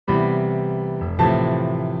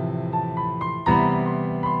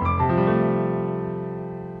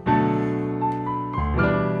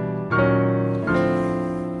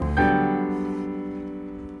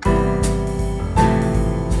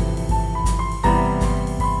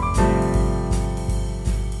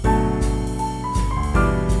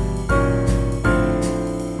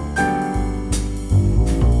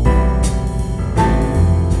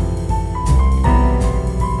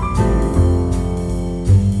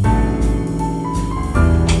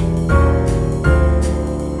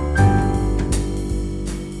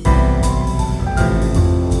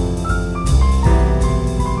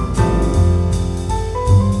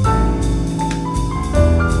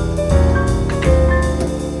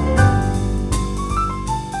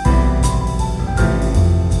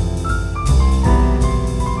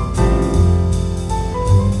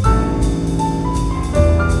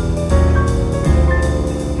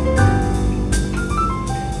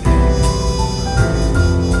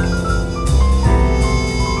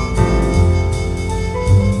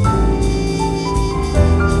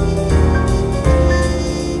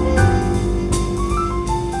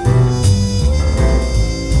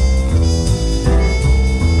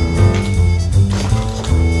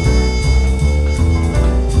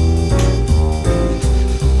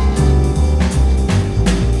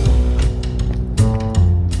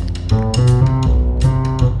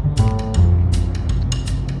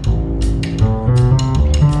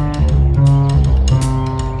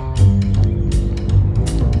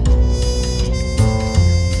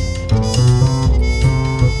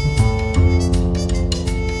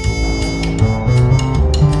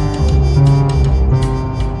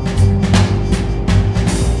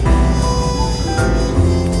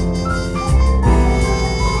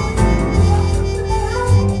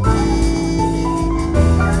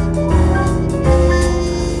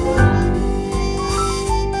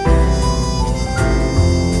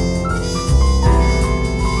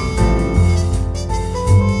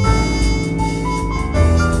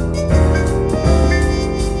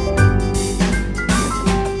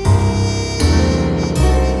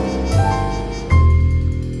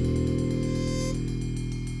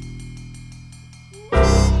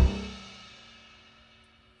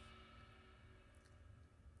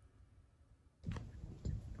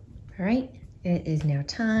All right, it is now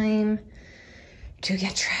time to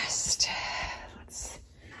get dressed. Let's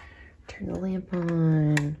turn the lamp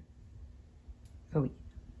on. Oh,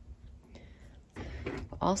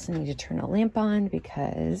 also need to turn the lamp on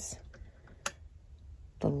because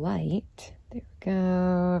the light, there we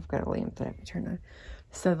go. I've got a lamp that I have to turn on.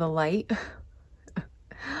 So the light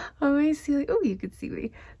on my ceiling, oh, you can see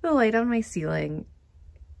me. The light on my ceiling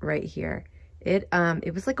right here, it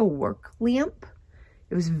was like a work lamp.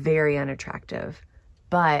 It was very unattractive,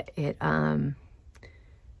 but it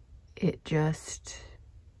just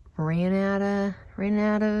ran out of,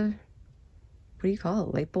 what do you call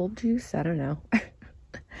it? Light bulb juice? I don't know.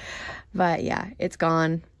 But yeah, it's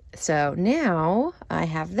gone. So now I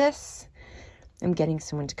have this. I'm getting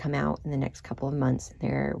someone to come out in the next couple of months.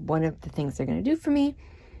 One of the things they're going to do for me,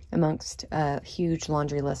 amongst a huge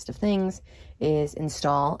laundry list of things, is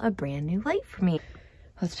install a brand new light for me.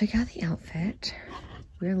 Let's pick out the outfit.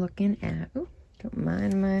 We're looking at, oh, don't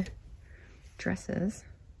mind my dresses.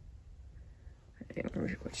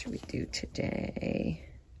 What should we do today?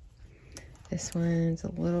 This one's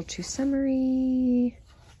a little too summery.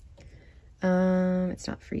 It's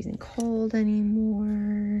not freezing cold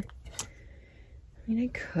anymore. I mean, I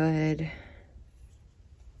could.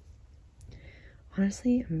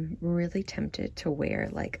 Honestly, I'm really tempted to wear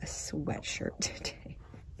like a sweatshirt today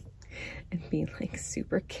and be like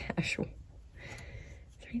super casual.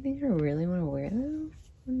 Is there anything I really want to wear though?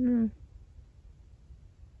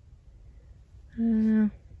 I don't know.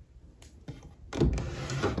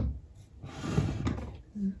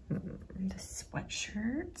 The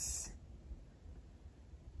sweatshirts.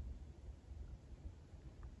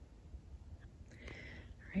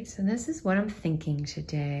 All right, so this is what I'm thinking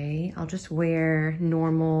today. I'll just wear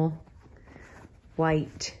normal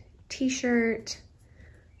white t-shirt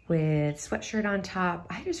with sweatshirt on top.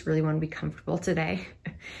 I just really want to be comfortable today.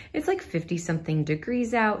 It's like 50 something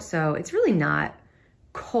degrees out, so it's really not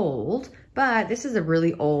cold, but this is a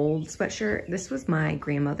really old sweatshirt. This was my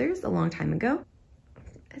grandmother's a long time ago.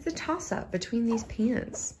 It's a toss-up between these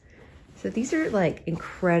pants. So these are like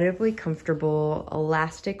incredibly comfortable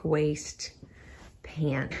elastic waist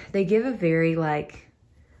pants. They give a very like,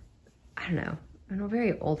 I don't know,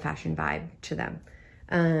 very old-fashioned vibe to them.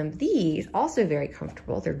 These also very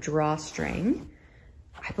comfortable. They're drawstring.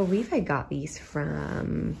 I believe I got these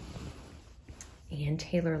from Ann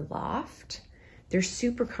Taylor Loft. They're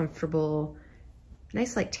super comfortable.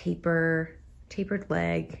 Nice like tapered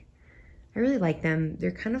leg. I really like them.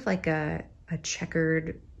 They're kind of like a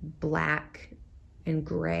checkered black and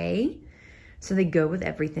gray. So they go with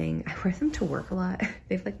everything. I wear them to work a lot.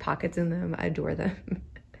 They have like pockets in them. I adore them.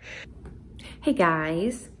 Hey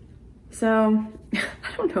guys. So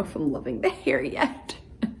I don't know if I'm loving the hair yet.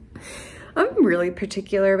 I'm really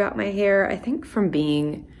particular about my hair. I think from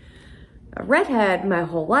being a redhead my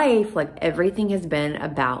whole life, like everything has been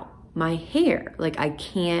about my hair. Like I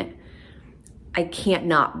can't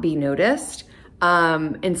not be noticed.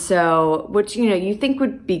 And so, which, you know, you think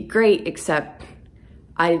would be great, except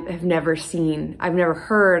I've never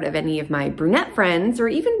heard of any of my brunette friends or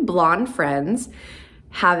even blonde friends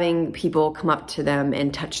having people come up to them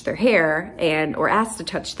and touch their hair or ask to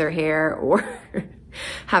touch their hair, or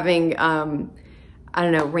having, I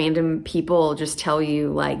don't know, random people just tell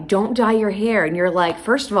you like, don't dye your hair. And you're like,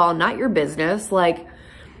 first of all, not your business. Like,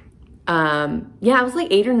 yeah, I was like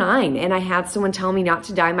 8 or 9 and I had someone tell me not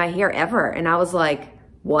to dye my hair ever. And I was like,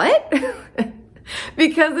 what?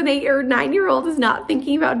 Because an 8 or 9-year-old is not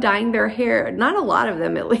thinking about dyeing their hair. Not a lot of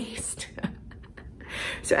them, at least.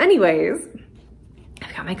 So anyways,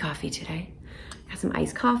 I've got my coffee today. I got some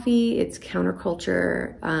iced coffee. It's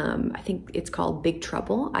Counterculture. I think it's called Big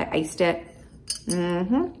Trouble. I iced it.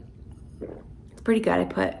 It's pretty good. I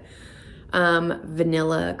put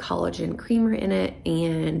vanilla collagen creamer in it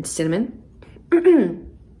and cinnamon.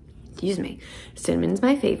 Excuse me. Cinnamon's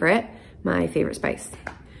my favorite spice.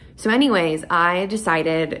 So anyways, I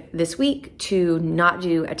decided this week to not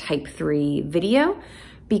do a type 3 video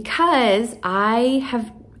because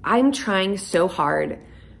I'm trying so hard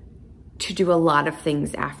to do a lot of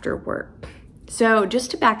things after work. So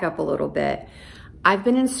just to back up a little bit, I've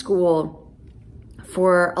been in school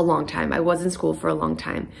for a long time. I was in school for a long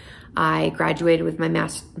time. I graduated with my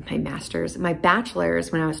bachelor's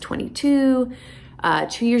when I was 22.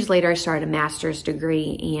 2 years later, I started a master's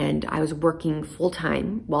degree and I was working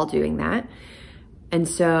full-time while doing that. And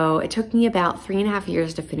so it took me about 3.5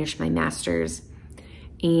 years to finish my master's.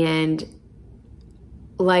 And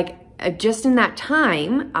like, just in that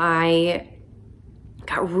time, I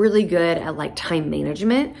got really good at like time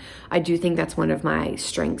management. I do think that's one of my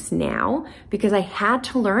strengths now because I had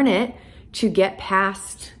to learn it to get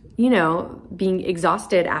past you know, being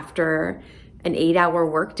exhausted after an 8-hour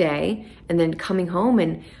workday and then coming home.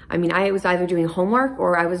 And I mean, I was either doing homework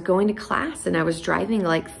or I was going to class, and I was driving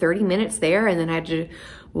like 30 minutes there, and then I had to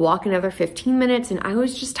walk another 15 minutes, and I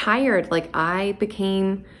was just tired. Like, I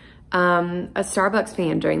became a Starbucks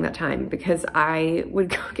fan during that time because I would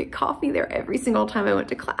go get coffee there every single time I went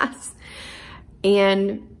to class.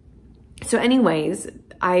 And so anyways,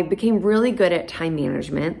 I became really good at time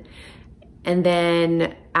management. And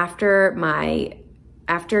then after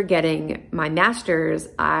getting my master's,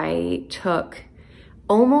 I took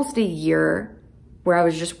almost a year where I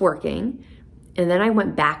was just working. And then I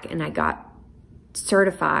went back and I got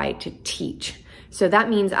certified to teach. So that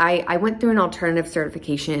means I went through an alternative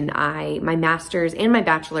certification. My master's and my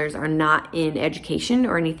bachelor's are not in education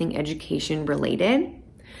or anything education related.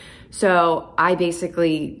 So I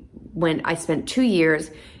basically I spent 2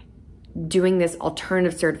 years doing this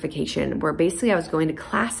alternative certification where basically I was going to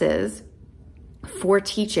classes for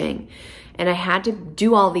teaching, and I had to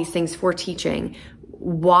do all these things for teaching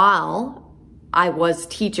while I was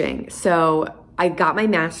teaching. So I got my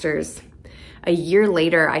master's. A year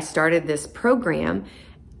later, I started this program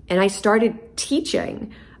and I started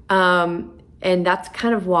teaching. And that's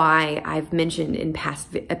kind of why I've mentioned in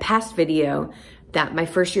a past video that my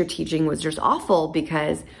first year teaching was just awful,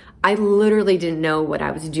 because I literally didn't know what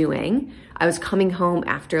I was doing. I was coming home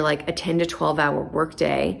after like a 10 to 12 hour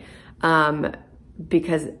workday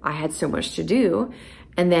because I had so much to do.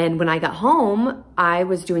 And then when I got home, I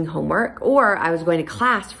was doing homework or I was going to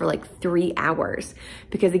class for like 3 hours,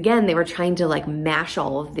 because again, they were trying to like mash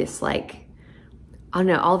all of this, like, I don't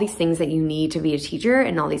know, all these things that you need to be a teacher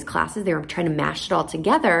and all these classes, they were trying to mash it all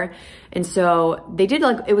together. And so they did,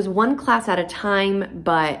 like, it was one class at a time,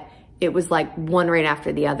 but it was like one right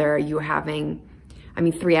after the other. You were having,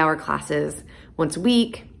 3-hour classes once a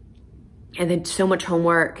week, and then so much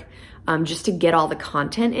homework just to get all the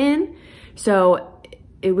content in. So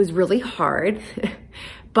it was really hard.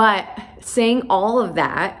 But saying all of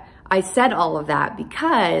that, I said all of that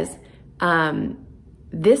because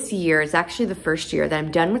this year is actually the first year that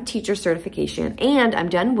I'm done with teacher certification, and I'm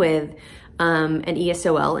done with an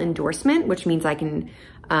ESOL endorsement, which means I can,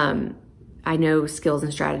 I know skills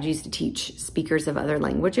and strategies to teach speakers of other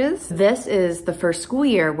languages. This is the first school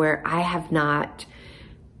year where I have not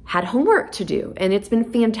had homework to do, and it's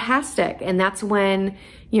been fantastic. And that's when,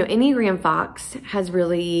 Enneagram Fox has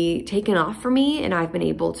really taken off for me, and I've been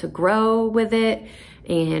able to grow with it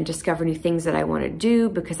and discover new things that I want to do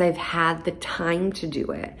because I've had the time to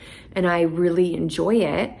do it, and I really enjoy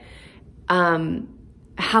it.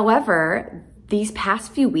 However, these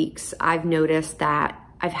past few weeks, I've noticed that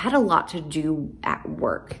I've had a lot to do at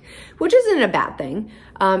work, which isn't a bad thing.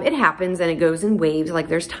 It happens and it goes in waves. Like,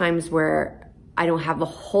 there's times where I don't have a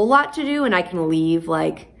whole lot to do and I can leave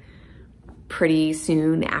like pretty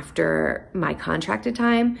soon after my contracted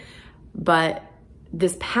time. But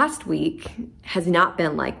this past week has not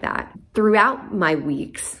been like that. Throughout my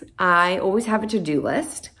weeks, I always have a to-do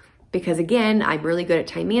list because, again, I'm really good at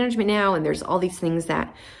time management now, and there's all these things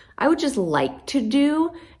that I would just like to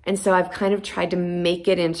do. And so I've kind of tried to make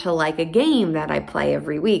it into like a game that I play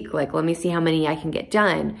every week. Like, let me see how many I can get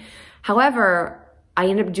done. However, I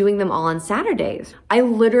end up doing them all on Saturdays. I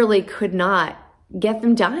literally could not get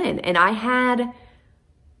them done. And I had,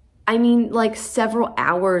 like several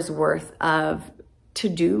hours worth of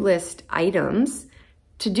to-do list items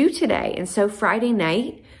to do today. And so Friday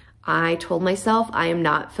night, I told myself I am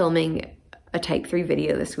not filming a Type 3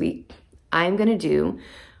 video this week. I'm gonna do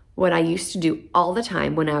what I used to do all the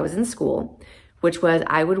time when I was in school, which was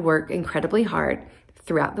I would work incredibly hard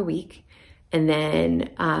throughout the week. And then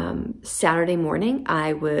Saturday morning,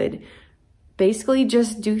 I would basically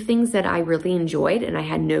just do things that I really enjoyed, and I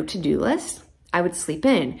had no to-do list. I would sleep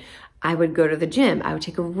in. I would go to the gym. I would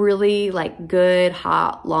take a really like good,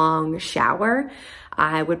 hot, long shower.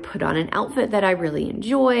 I would put on an outfit that I really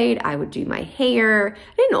enjoyed. I would do my hair.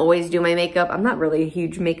 I didn't always do my makeup. I'm not really a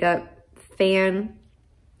huge makeup fan.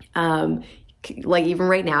 Like even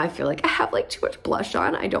right now, I feel like I have like too much blush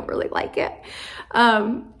on. I don't really like it.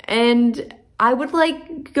 And I would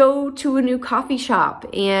like go to a new coffee shop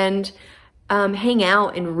and hang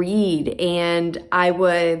out and read. And I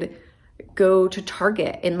would go to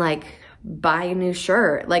Target and like buy a new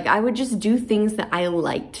shirt. Like, I would just do things that I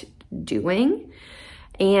liked doing.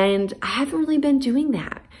 And I haven't really been doing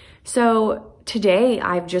that. So today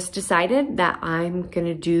I've just decided that I'm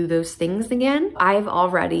gonna do those things again. I've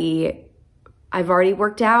already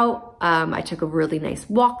worked out. I took a really nice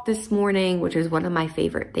walk this morning, which is one of my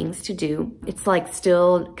favorite things to do. It's like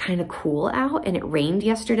still kind of cool out, and it rained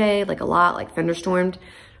yesterday, like a lot, like thunderstormed.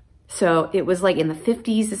 So it was like in the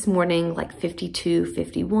 50s this morning, like 52,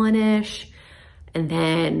 51-ish. And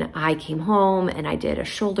then I came home and I did a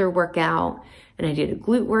shoulder workout and I did a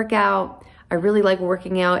glute workout. I really like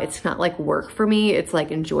working out. It's not like work for me. It's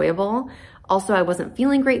like enjoyable. Also, I wasn't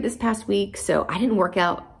feeling great this past week, so I didn't work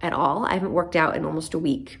out at all. I haven't worked out in almost a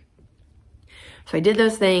week. So I did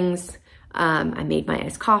those things. I made my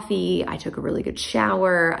iced coffee. I took a really good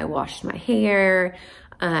shower. I washed my hair.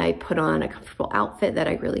 I put on a comfortable outfit that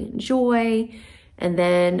I really enjoy. And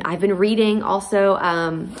then I've been reading also.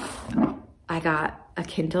 I got a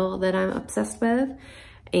Kindle that I'm obsessed with,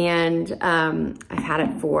 and I've had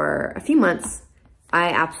it for a few months. I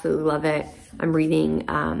absolutely love it. I'm reading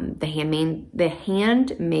The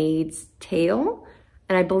Handmaid's Tale,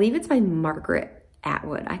 and I believe it's by Margaret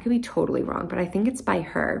Atwood. I could be totally wrong, but I think it's by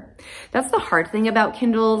her. That's the hard thing about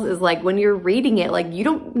Kindles is like when you're reading it, like you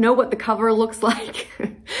don't know what the cover looks like.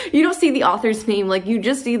 You don't see the author's name, like you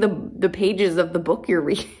just see the pages of the book you're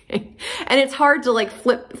reading. And it's hard to like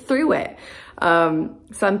flip through it. So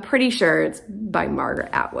I'm pretty sure it's by Margaret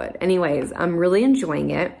Atwood. Anyways, I'm really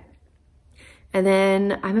enjoying it. And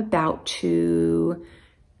then I'm about to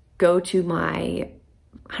go to my,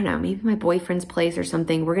 I don't know, maybe my boyfriend's place or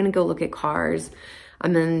something. We're gonna go look at cars.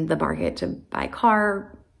 I'm in the market to buy a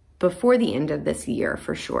car before the end of this year,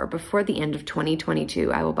 for sure. Before the end of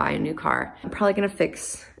 2022, I will buy a new car. I'm probably gonna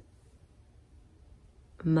fix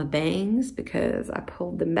my bangs because I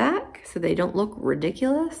pulled them back so they don't look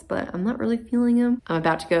ridiculous, but I'm not really feeling them. I'm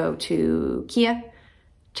about to go to Kia,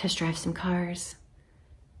 test drive some cars,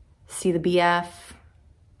 see the BF,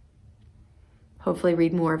 hopefully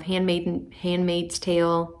read more of Handmaid's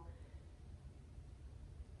Tale.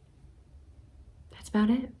 That's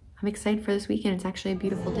about it. I'm excited for this weekend. It's actually a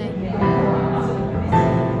beautiful day.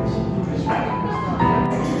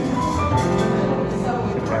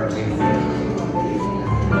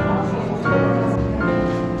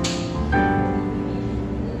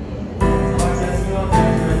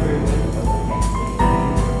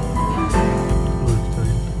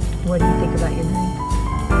 What do you think about your night?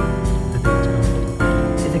 I think it's good.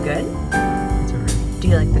 Is it good? It's alright. Do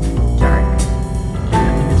you like the dark? I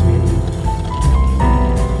think it's medium.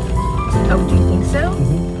 Oh, do you think so?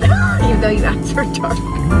 Mm-hmm. Even though you asked for dark.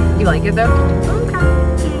 You like it though?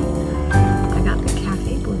 Okay. I got the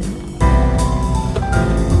cafe blue.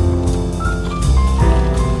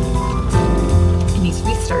 It needs to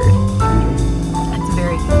be stirred. That's a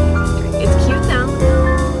very easy drink. It's cute now.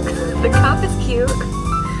 The cup is cute.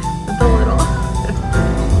 With the little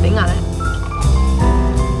thing on it.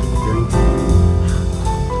 Drink.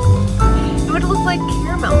 It would look like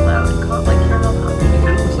caramel though. It'd call it like caramel coffee. It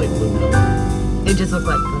kind of looks like blue milk. It just looked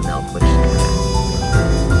like blue milk, which